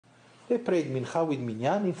They prayed mincha with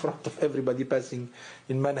minyan in front of everybody passing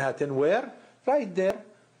in Manhattan. Where? Right there,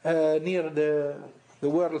 near the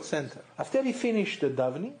World Center. After he finished the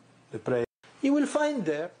davening, the prayer, you will find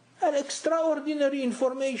there an extraordinary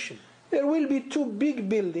information. There will be two big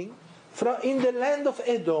buildings in the land of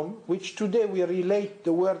Edom, which today we relate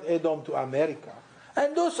the word Edom to America.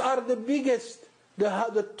 And those are the biggest,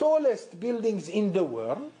 the tallest buildings in the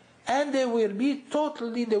world. And they will be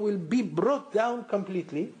brought down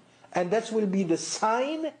completely. And that will be the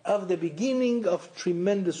sign of the beginning of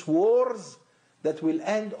tremendous wars that will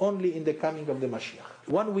end only in the coming of the Mashiach.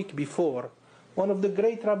 1 week before, one of the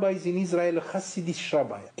great rabbis in Israel, a Hasidic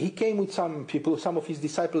rabbi, he came with some people, some of his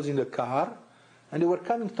disciples in the car, and they were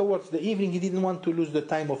coming towards the evening. He didn't want to lose the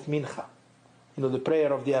time of mincha, the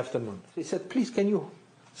prayer of the afternoon. He said, please, can you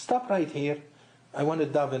stop right here? I want to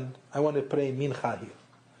daven, I want to pray mincha here.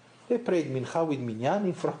 They prayed mincha with minyan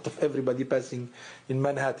in front of everybody passing in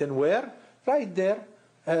Manhattan. Where? Right there,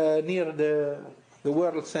 near the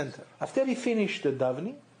World Center. After he finished the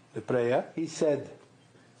davening, the prayer, he said,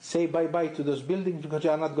 say bye-bye to those buildings because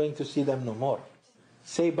you are not going to see them no more.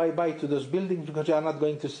 Say bye-bye to those buildings because you are not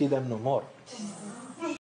going to see them no more.